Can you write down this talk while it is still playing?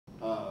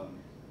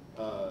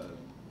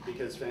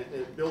because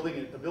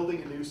building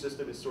a new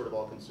system is sort of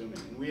all-consuming.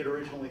 And we had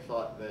originally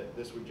thought that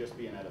this would just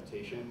be an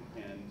adaptation,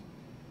 and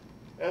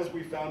as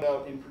we found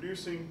out in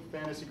producing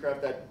Fantasy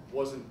Craft, that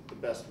wasn't the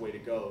best way to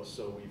go,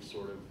 so we've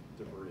sort of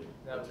diverted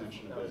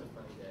attention a bit. That was a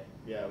funny day.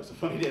 Yeah, it was a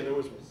funny day. There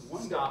was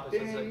one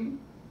ding.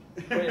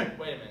 Wait a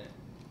minute.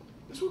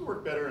 This would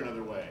work better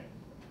another way.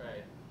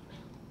 Right.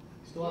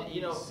 Still have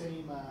the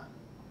same,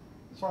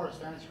 as far as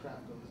Fantasy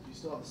Craft goes, do you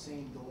still have the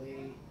same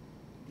delay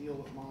deal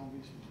with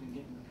Mongoose between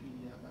getting the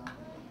PDF out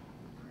and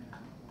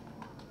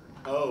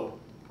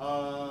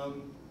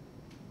print?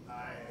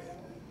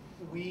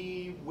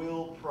 We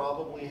will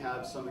probably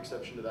have some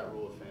exception to that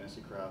rule of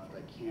Fantasy Craft.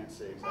 I can't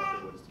say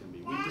exactly what it's going to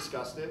be. We've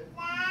discussed it.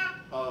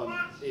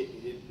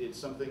 It's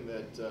something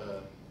that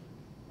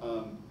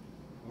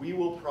we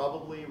will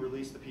probably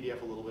release the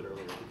PDF a little bit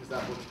earlier because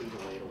that book's been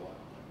delayed a while.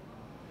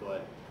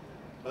 But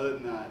other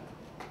than that,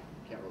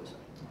 can't really say.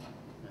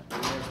 Yeah.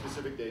 When we have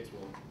specific dates,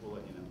 we'll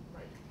let you know.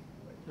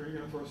 Are you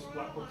going to throw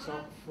splat books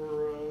out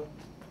for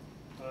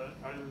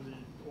either the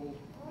old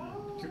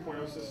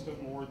 2.0 system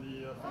or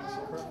the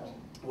Fantasy Craft?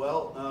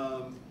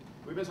 Well,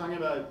 we've been talking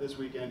about it this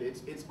weekend.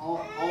 It's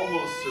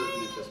almost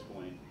certain at this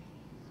point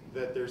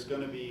that there's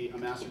going to be a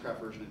Mastercraft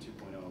version of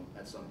 2.0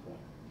 at some point.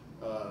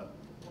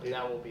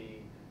 That will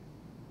be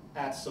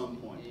at some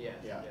point. Yes,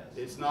 yeah. Yes.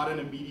 It's not an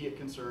immediate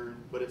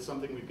concern, but it's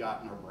something we've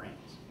got in our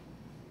brains.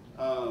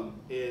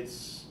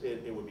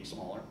 It would be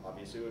smaller,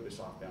 obviously. It would be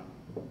softbound.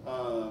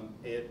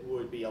 It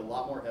would be a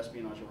lot more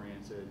espionage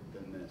oriented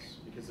than this,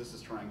 because this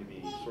is trying to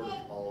be sort of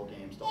all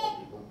games to all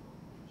people.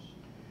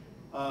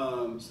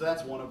 So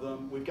that's one of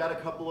them. We've got a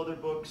couple other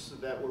books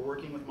that we're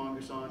working with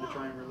Mongoose on to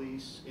try and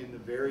release in the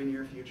very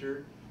near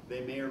future.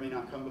 They may or may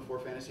not come before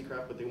Fantasy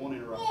Craft, but they won't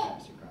interrupt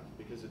Fantasy Craft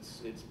because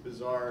it's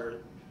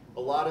bizarre.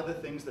 A lot of the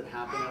things that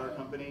happen at our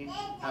company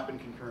happen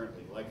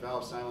concurrently. Like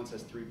Valve Silence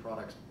has 3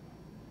 products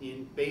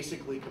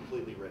basically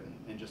completely written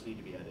and just need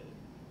to be edited.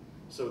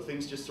 So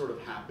things just sort of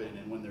happen,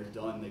 and when they're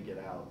done, they get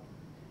out.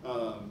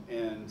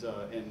 And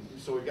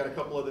so we've got a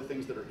couple other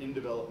things that are in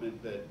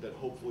development that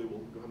hopefully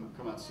will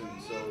come out soon.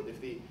 So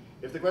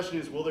if the question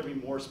is, will there be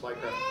more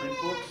Spycraft print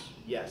books?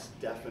 Yes,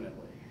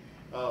 definitely.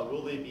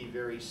 Will they be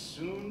very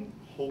soon?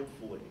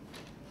 Hopefully.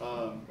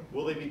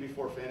 Will they be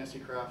before Fantasy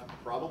Craft?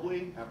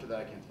 Probably. After that,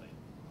 I can't tell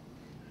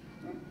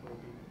you.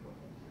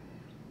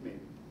 Maybe.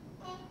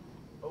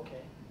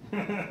 Okay.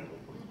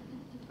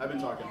 I've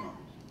been talking about.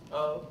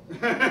 Oh.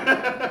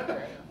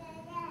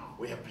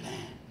 We have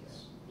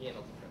plans. Yeah,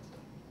 no difference.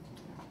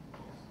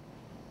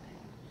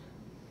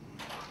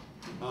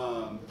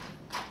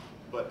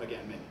 But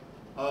again, maybe.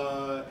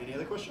 Any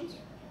other questions?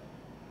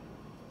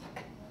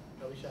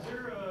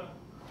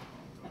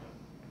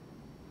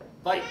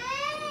 Fight.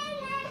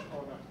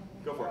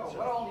 Go for it.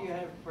 What all do you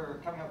have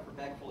for coming up for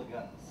Bag Full of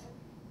Guns?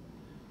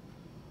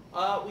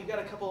 We've got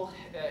a couple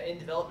in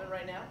development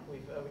right now.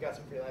 We've got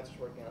some freelancers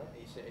working on it.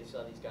 You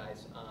saw these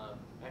guys.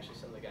 Actually,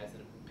 some of the guys that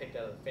have picked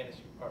out of the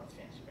Fantasy Craft,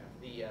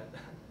 the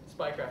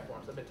Spycraft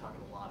forums. I've been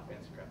talking a lot of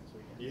Fantasy Craft this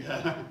weekend.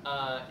 Yeah.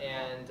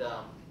 And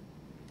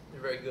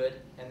they're very good,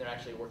 and they're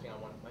actually working on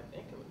one. I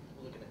think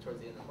looking at towards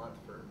the end of the month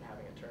for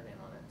having a turn in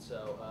on it.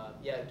 So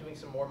yeah, doing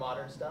some more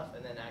modern stuff,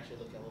 and then actually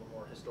looking a little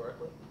more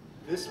historically.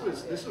 This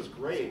was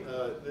great.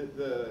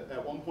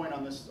 At one point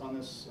on this we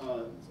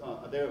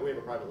have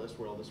a private list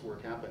where all this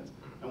work happens,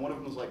 and one of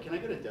them was like, "Can I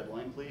get a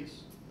deadline,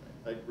 please?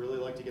 I'd really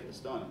like to get this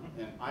done."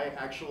 And I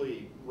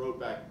actually wrote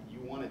back, "You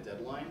want a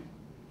deadline?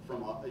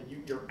 From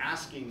you're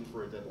asking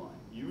for a deadline.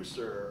 You,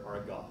 sir, are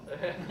a god."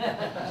 It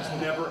just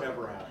never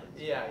ever happens.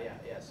 Yeah.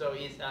 So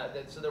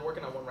so they're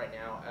working on one right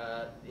now.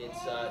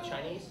 It's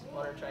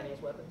modern Chinese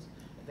weapons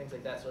and things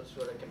like that. So it's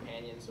sort of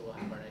companions. So we'll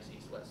have our nice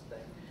East-West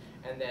thing.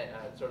 And then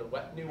sort of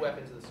new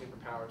weapons of the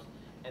superpowers.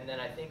 And then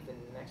I think the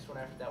next one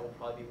after that will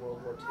probably be World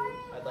War II.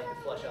 I'd like to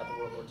flesh out the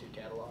World War II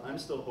catalog. I'm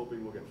still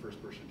hoping we'll get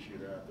first-person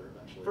shooter out there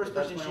eventually.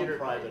 First-person shooter,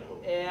 private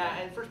hope. Yeah,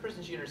 and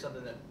first-person shooter is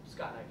something that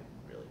Scott and I could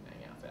really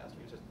bang out fast.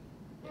 We just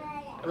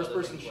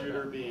First-person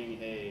shooter being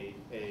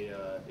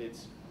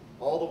it's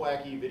all the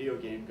wacky video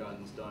game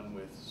guns done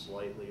with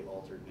slightly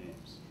altered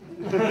names.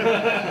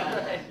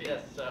 Right,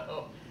 yes.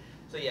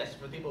 So yes,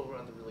 for people who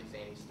want the really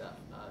zany stuff,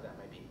 that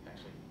might be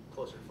actually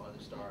closer to Farther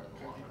Star in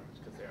the long run,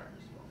 because they are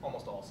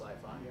almost all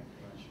sci-fi.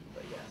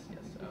 But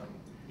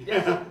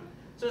yes.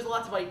 So there's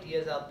lots of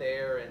ideas out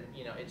there, and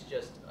it's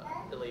just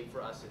really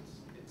for us,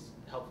 it's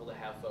helpful to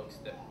have folks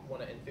that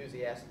want to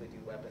enthusiastically do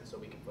weapons, so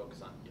we can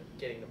focus on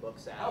getting the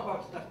books out. How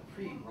about stuff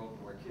pre-World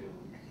War II?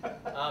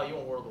 Oh, you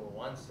want World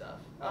War I stuff?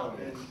 Oh,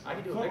 I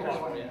can do a picture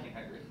for you.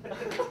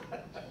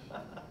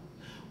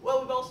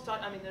 Well, we've also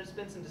talked. I mean, there's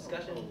been some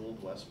discussion. An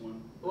Old West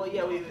one. Well,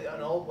 yeah,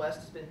 an Old West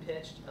has been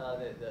pitched.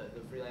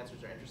 The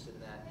freelancers are interested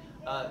in that.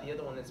 The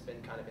other one that's been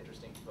kind of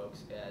interesting to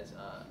folks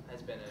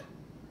has been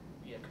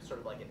sort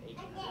of like an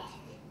 1800s.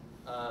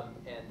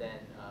 And then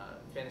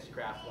Fantasy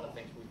Craft. One of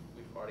the things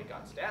we've already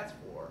got stats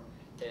for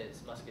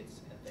is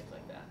muskets and things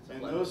like that. So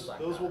and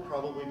those will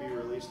probably be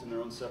released in their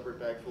own separate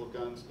bag full of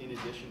guns, in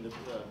addition to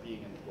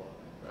being in the blog.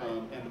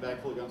 Right. And the bag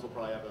full of guns will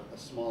probably have a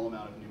small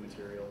amount of new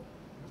material.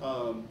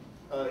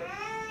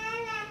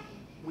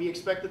 we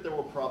expect that there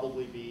will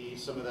probably be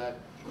some of that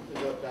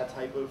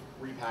type of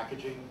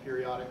repackaging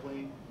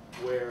periodically,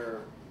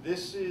 where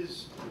this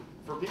is,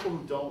 for people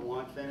who don't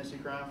want Fantasy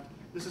Craft,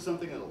 this is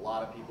something that a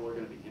lot of people are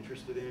going to be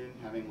interested in,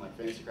 having like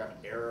Fantasy Craft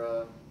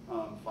era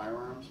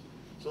firearms.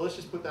 So let's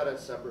just put that out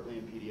separately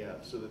in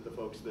PDF so that the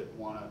folks that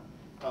want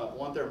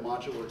their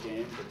modular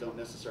game but don't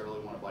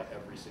necessarily want to buy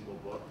every single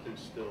book can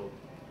still,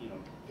 you know,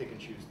 pick and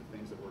choose the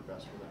things that work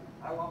best for them.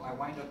 I want my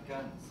wind-up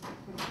guns.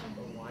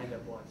 The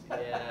wind-up ones,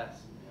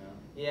 yes.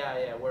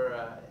 Yeah, we're,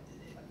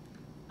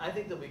 I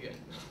think they'll be good.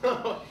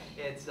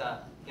 It's,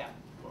 yeah,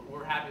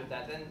 we're happy with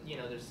that. Then, you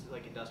know, there's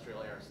like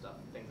industrial era stuff,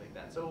 things like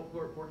that. So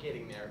we're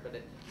getting there, but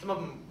some of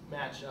them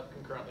match up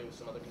concurrently with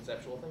some other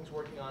conceptual things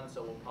we're working on,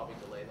 so we'll probably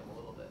delay them a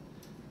little bit.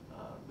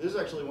 This is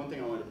actually one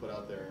thing I wanted to put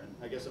out there, and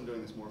I guess I'm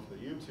doing this more for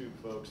the YouTube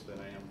folks than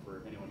I am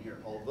for anyone here.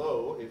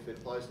 Although, if it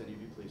applies to any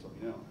of you, please let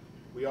me know.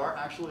 We are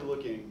actually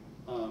looking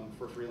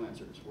for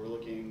freelancers. We're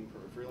looking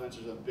for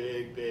freelancers in a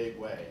big, big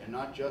way, and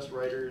not just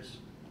writers,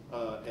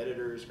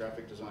 editors,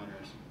 graphic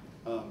designers.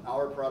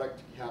 Our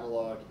product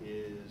catalog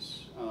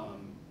is,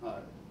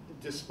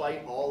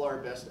 despite all our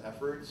best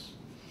efforts,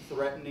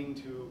 threatening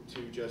to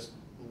just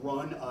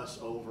run us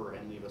over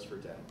and leave us for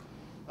dead.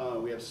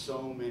 We have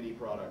so many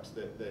products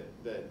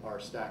that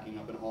are stacking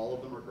up, and all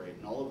of them are great,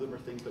 and all of them are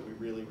things that we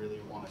really, really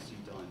want to see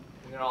done.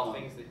 And they're all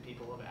things that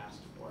people have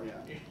asked for.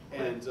 Yeah,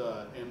 and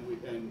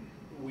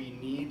we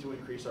need to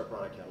increase our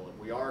product catalog.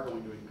 We are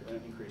going to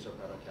increase our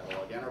product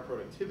catalog and our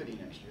productivity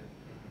next year,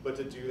 but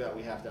to do that,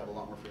 we have to have a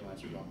lot more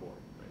freelancers on board.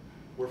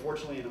 We're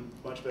fortunately in a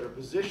much better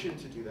position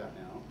to do that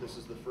now. This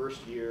is the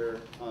first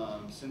year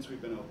since we've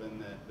been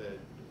open that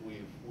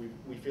we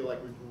feel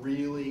like we've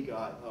really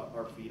got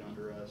our feet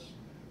under us.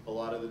 A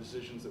lot of the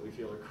decisions that we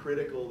feel are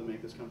critical to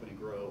make this company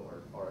grow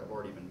have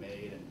already been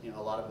made, and, you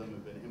know, a lot of them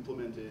have been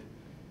implemented.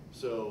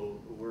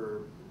 So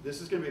this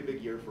is going to be a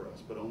big year for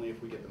us, but only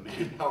if we get the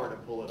manpower to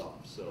pull it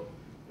off. So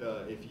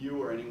if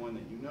you or anyone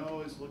that you know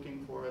is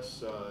looking for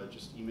us,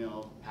 just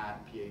email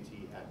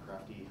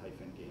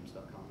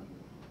pat@crafty-games.com, and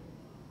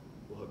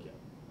we'll hook you up.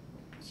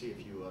 See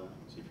if you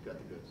got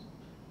the goods.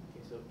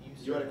 Okay, so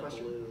you had a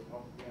question?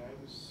 Oh, yeah, I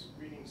was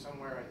reading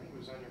somewhere, I think it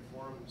was on your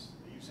forums,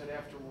 you said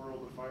after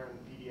World of Fire and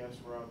the PDFs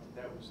were out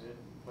that was it,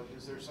 but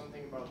is there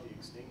something about the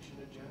Extinction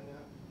Agenda?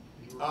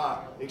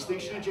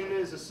 Extinction Agenda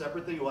is a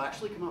separate thing. It will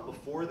actually come out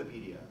before the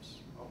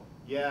PDFs. Oh.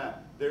 Yeah,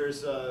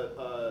 there's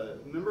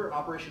remember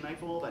Operation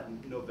Nightfall, that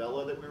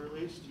novella that we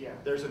released? Yeah.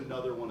 There's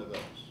another one of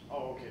those.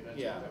 Oh, okay, that's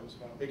Yeah. what that was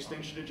about.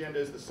 Extinction Agenda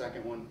is the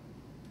second one.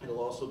 It'll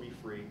also be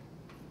free.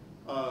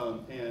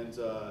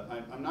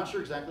 I'm not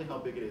sure exactly how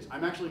big it is.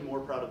 I'm actually more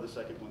proud of the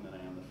second one than I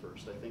am the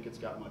first. I think it's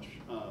got much,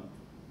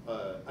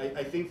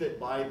 I think that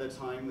by the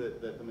time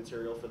that the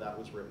material for that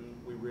was written,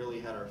 we really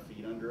had our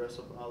feet under us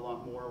a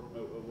lot more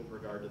with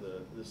regard to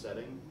the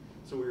setting.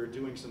 So we were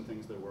doing some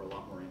things that were a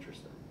lot more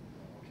interesting.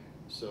 Okay.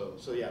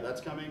 So yeah, that's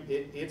coming.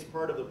 It's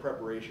part of the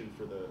preparation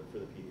for the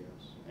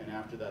PDFs. And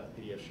after that,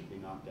 the PDFs should be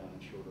knocked down in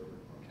short order.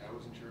 Okay, I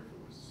wasn't sure if it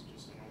was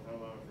just a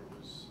novella or if it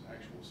was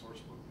actual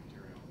source book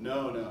material.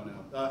 No.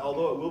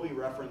 Although it will be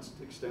referenced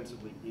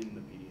extensively in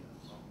the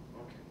PDFs. Oh,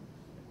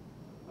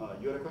 okay.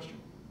 You had a question?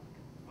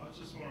 I was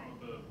just wondering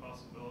with the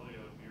possibility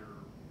of your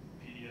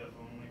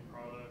PDF-only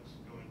products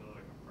going to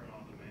like a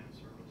print-on-demand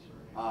service or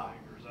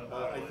anything, or is that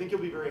I think you'll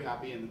be very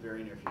happy in the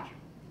very near future.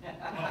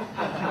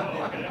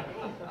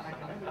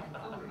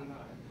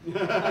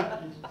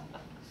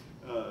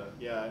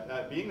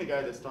 Okay. Being the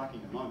guy that's talking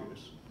to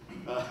Mongoose,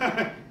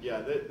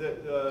 yeah,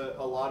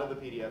 a lot of the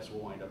PDFs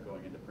will wind up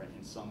going into print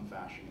in some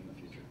fashion in the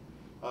future.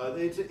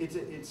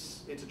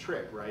 It's a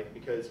trick, right?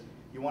 Because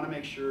you want to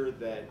make sure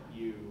that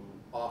you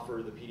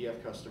offer the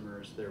PDF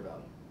customers their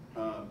value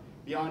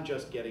beyond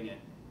just getting it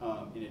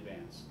in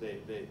advance.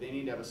 They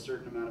need to have a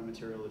certain amount of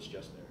material that's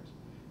just theirs.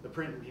 The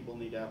print people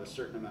need to have a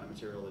certain amount of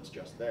material that's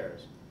just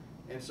theirs.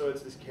 And so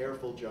it's this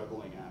careful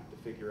juggling act to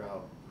figure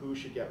out who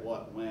should get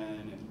what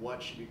when, and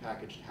what should be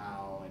packaged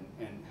how,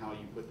 and how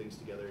you put things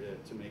together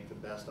to make the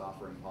best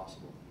offering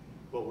possible.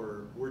 But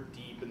we're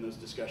deep in those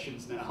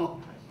discussions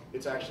now.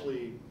 It's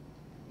actually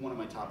one of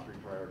my top 3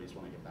 priorities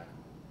when I get back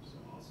home. So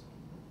Awesome.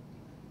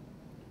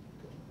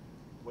 Cool.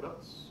 What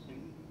else?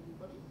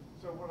 Anybody?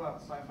 So what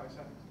about Sci-Fi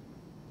Settings?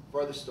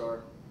 Farthest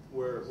Star.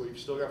 We've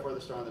still got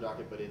Farthest Star on the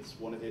docket, but it's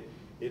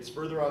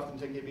further off than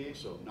 10KB,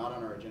 so not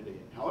on our agenda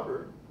yet.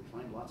 However, if we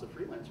find lots of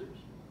freelancers,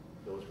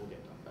 those will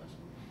get done fast.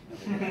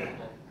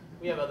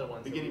 We have other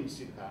ones. Beginning to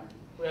see the pattern.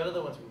 We have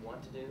other ones we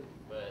want to do,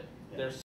 but Yeah. there's